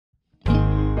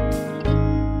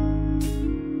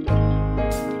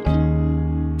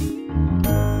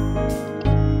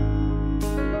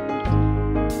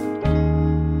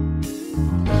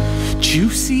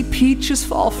see peaches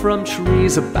fall from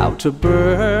trees about to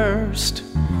burst.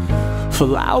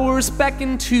 Flowers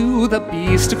beckon to the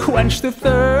bees to quench the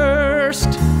thirst.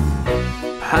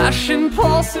 Passion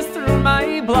pulses through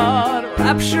my blood,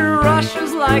 rapture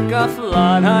rushes like a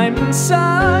flood. I'm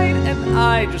inside and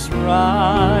I just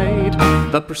ride.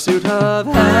 The pursuit of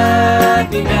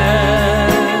happiness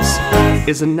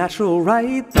is a natural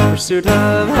right. The pursuit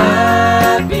of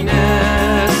happiness,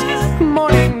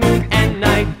 morning, noon, and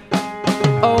night.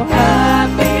 Oh,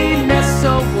 happiness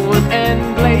so warm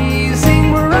and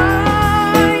blazing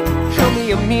bright. Show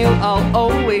me a meal I'll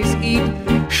always eat.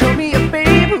 Show me a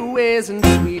babe who isn't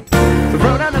sweet. The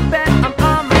road on a bed, I'm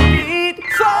on my feet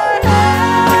for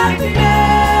happiness.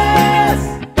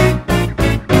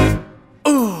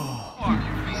 Ooh.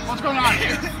 What's going on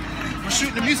here? We're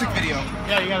shooting a music video.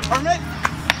 Yeah, you got a permit?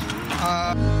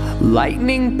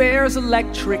 Lightning bears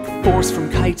electric force from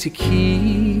kite to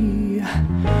key.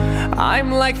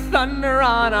 I'm like thunder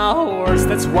on a horse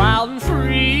that's wild and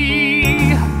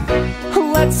free.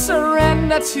 Let's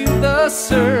surrender to the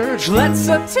surge. Let's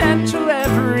attend to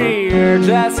every urge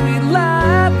as we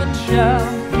laugh and shout.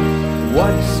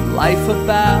 What's life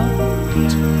about?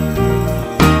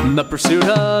 The pursuit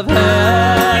of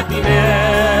happiness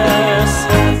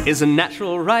is a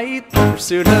natural right. The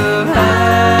pursuit of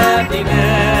happiness,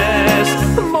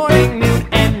 morning, noon,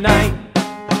 and night.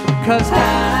 'Cause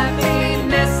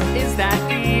happiness is that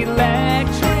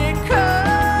electric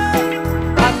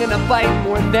current. I'm gonna bite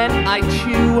more than I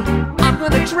chew. I'm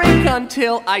gonna drink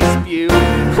until I spew.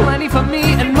 Plenty for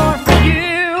me and more for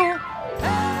you.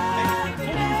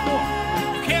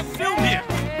 You can't film here.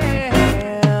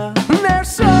 There's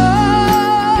so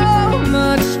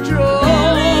much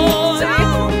joy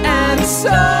and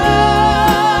so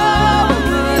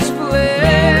much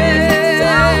bliss.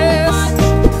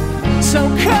 So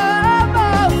come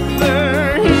over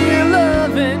here,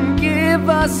 love, and give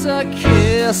us a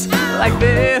kiss like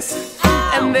this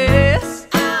and this.